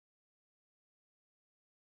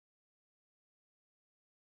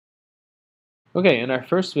Okay, in our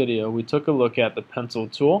first video, we took a look at the pencil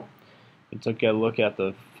tool. We took a look at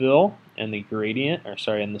the fill and the gradient,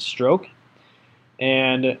 and the stroke,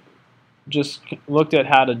 and just looked at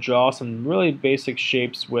how to draw some really basic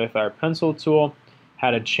shapes with our pencil tool,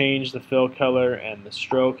 how to change the fill color and the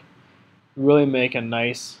stroke, really make a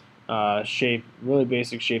nice shape, really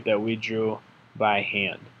basic shape that we drew by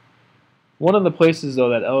hand. One of the places though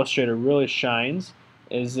that Illustrator really shines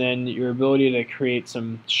is in your ability to create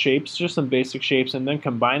some shapes, just some basic shapes, and then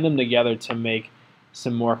combine them together to make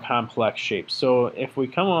some more complex shapes. So if we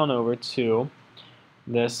come on over to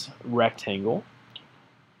this rectangle,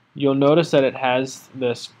 you'll notice that it has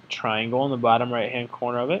this triangle in the bottom right hand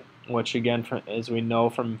corner of it, which again, as we know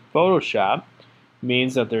from Photoshop,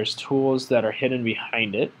 means that there's tools that are hidden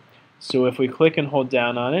behind it. So if we click and hold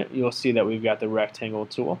down on it, you'll see that we've got the rectangle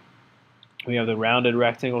tool. We have the rounded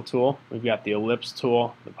rectangle tool, we've got the ellipse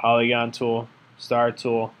tool, the polygon tool, star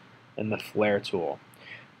tool, and the flare tool.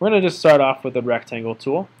 We're going to just start off with the rectangle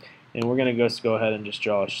tool, and we're going to just go ahead and just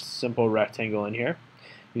draw a simple rectangle in here.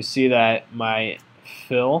 You see that my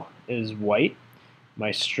fill is white, my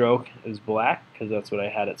stroke is black, because that's what I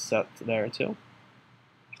had it set there too.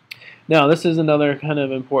 Now this is another kind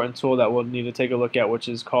of important tool that we'll need to take a look at, which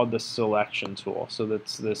is called the selection tool. So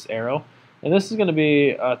that's this arrow. And this is going to be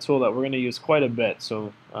a tool that we're going to use quite a bit.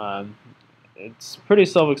 So it's pretty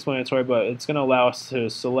self-explanatory, but it's going to allow us to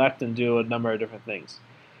select and do a number of different things.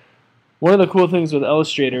 One of the cool things with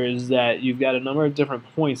Illustrator is that you've got a number of different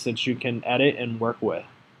points that you can edit and work with.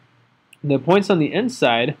 The points on the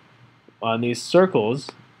inside, on these circles,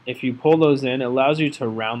 if you pull those in, it allows you to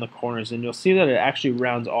round the corners, and you'll see that it actually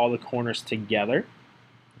rounds all the corners together.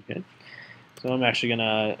 Okay, so I'm actually going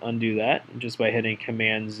to undo that just by hitting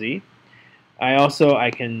Command Z.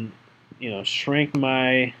 I can shrink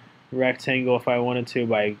my rectangle if I wanted to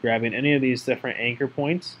by grabbing any of these different anchor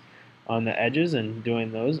points on the edges and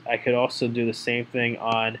doing those. I could also do the same thing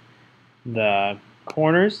on the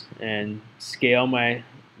corners and scale my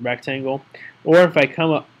rectangle. Or if I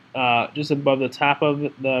come up just above the top of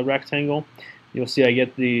the rectangle, you'll see I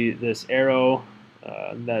get this arrow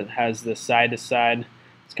that has the side to side.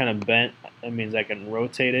 It's kind of bent. That means I can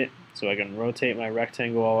rotate it. So I can rotate my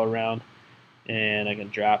rectangle all around, and I can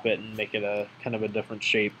drop it and make it a kind of a different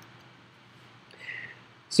shape.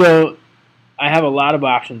 So I have a lot of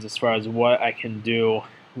options as far as what I can do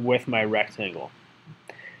with my rectangle.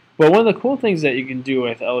 But one of the cool things that you can do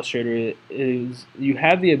with Illustrator is you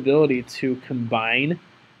have the ability to combine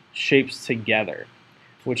shapes together,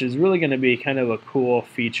 which is really going to be kind of a cool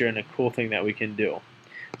feature and a cool thing that we can do.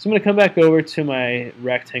 So I'm going to come back over to my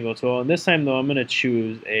rectangle tool, and this time though I'm going to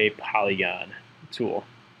choose a polygon tool.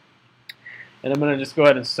 And I'm going to just go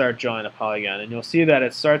ahead and start drawing a polygon, and you'll see that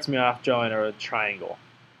it starts me off drawing a triangle.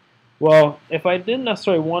 Well, if I didn't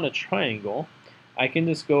necessarily want a triangle, I can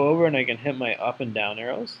just go over and I can hit my up and down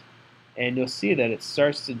arrows, and you'll see that it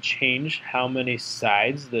starts to change how many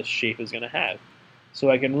sides this shape is going to have.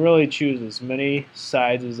 So I can really choose as many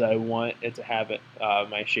sides as I want it to have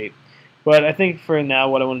my shape. But I think for now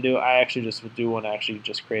what I want to do, I actually just want to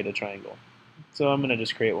just create a triangle. So I'm going to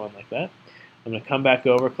just create one like that. I'm going to come back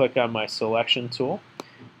over, click on my selection tool,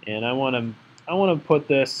 and I want to put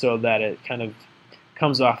this so that it kind of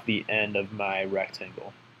comes off the end of my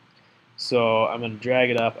rectangle. So I'm going to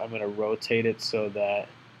drag it up. I'm going to rotate it so that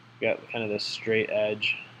we got kind of this straight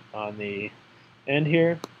edge on the end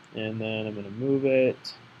here, and then I'm going to move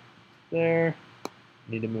it there.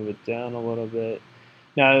 Need to move it down a little bit.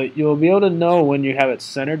 Now you'll be able to know when you have it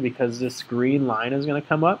centered because this green line is going to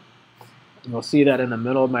come up. You'll see that in the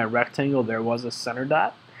middle of my rectangle there was a center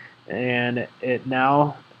dot, and it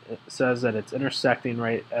says that it's intersecting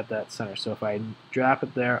right at that center. So if I drop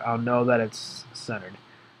it there, I'll know that it's centered.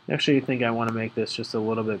 Actually, I think I want to make this just a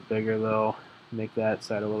little bit bigger though. Make that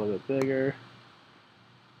side a little bit bigger.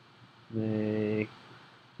 Make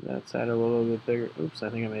that side a little bit bigger. Oops, I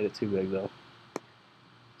think I made it too big though.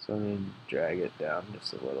 So I'm going to drag it down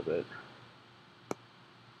just a little bit.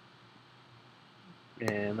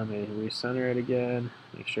 And let me recenter it again,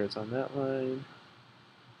 make sure it's on that line.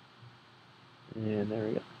 And there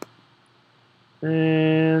we go.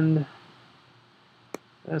 And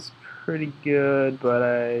that's pretty good, but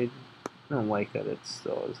I don't like that it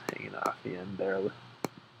still is hanging off the end there. Oops.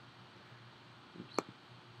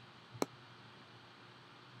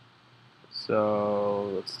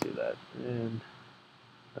 So let's do that, and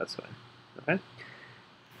that's fine. Okay.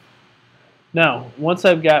 Now, once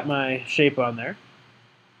I've got my shape on there,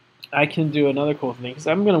 I can do another cool thing because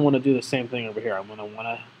I'm going to want to do the same thing over here. I'm going to want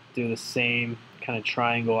to do the same kind of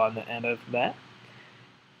triangle on the end of that.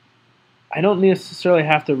 I don't necessarily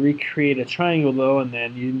have to recreate a triangle though, and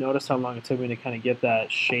then you notice how long it took me to kind of get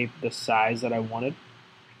that shape, the size that I wanted.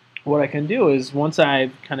 What I can do is once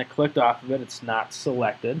I've kind of clicked off of it, it's not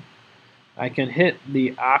selected, I can hit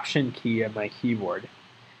the Option key on my keyboard,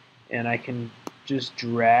 and I can just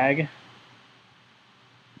drag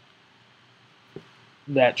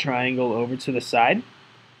that triangle over to the side,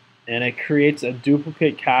 and it creates a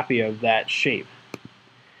duplicate copy of that shape.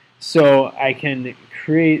 So I can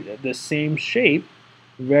create the same shape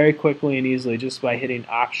very quickly and easily just by hitting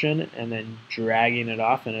Option and then dragging it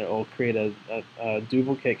off, and it will create a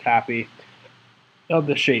duplicate copy of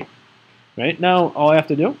the shape. Right now, all I have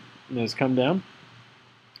to do is come down,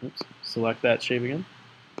 select that shape again,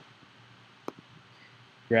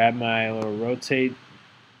 grab my little rotate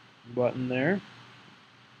button there,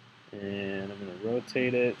 and I'm going to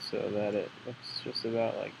rotate it so that it looks just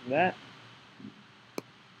about like that.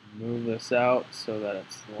 Move this out so that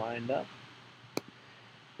it's lined up,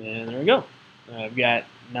 and there we go.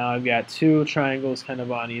 Now I've got two triangles kind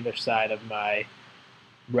of on either side of my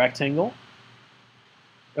rectangle.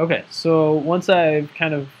 Okay, so once I've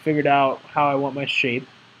kind of figured out how I want my shape,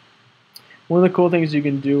 one of the cool things you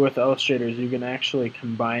can do with Illustrator is you can actually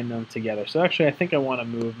combine them together. So actually I think I want to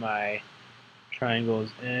move my triangles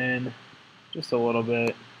in just a little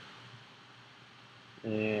bit,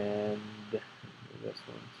 and this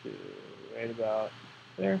one to right about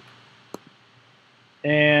there.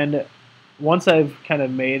 And once I've kind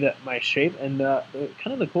of made my shape, and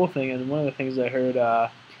kind of the cool thing, and one of the things I heard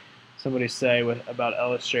somebody say about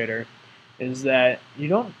Illustrator is that you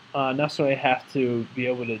don't necessarily have to be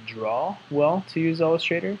able to draw well to use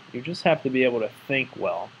Illustrator. You just have to be able to think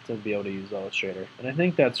well to be able to use Illustrator. And I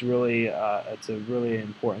think that's really it's a really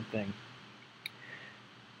important thing.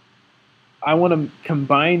 I want to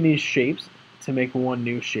combine these shapes to make one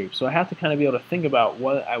new shape. So I have to kind of be able to think about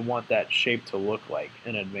what I want that shape to look like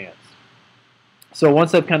in advance. So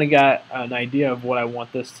once I've kind of got an idea of what I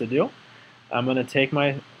want this to do, I'm going to take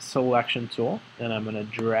my selection tool and I'm going to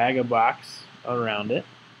drag a box around it.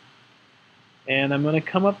 And I'm going to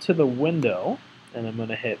come up to the window and I'm going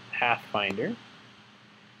to hit Pathfinder.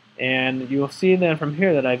 And you'll see then from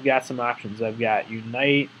here that I've got some options. I've got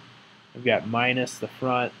Unite, I've got minus the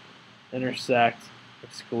front, intersect,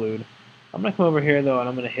 exclude. I'm going to come over here though and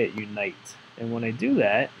I'm going to hit Unite. And when I do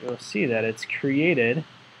that, you'll see that it's created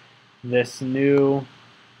this new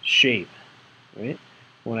shape, right?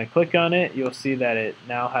 When I click on it, you'll see that it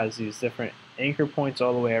now has these different anchor points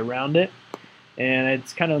all the way around it. And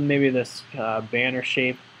it's kind of maybe this banner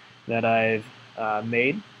shape that I've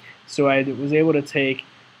made. So I was able to take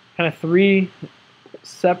kind of three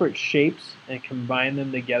separate shapes and combine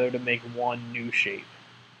them together to make one new shape.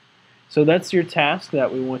 So that's your task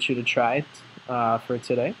that we want you to try for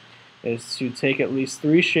today, is to take at least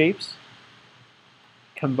three shapes,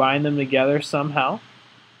 combine them together somehow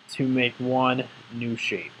to make one new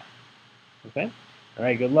shape. Okay? All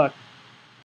right, good luck.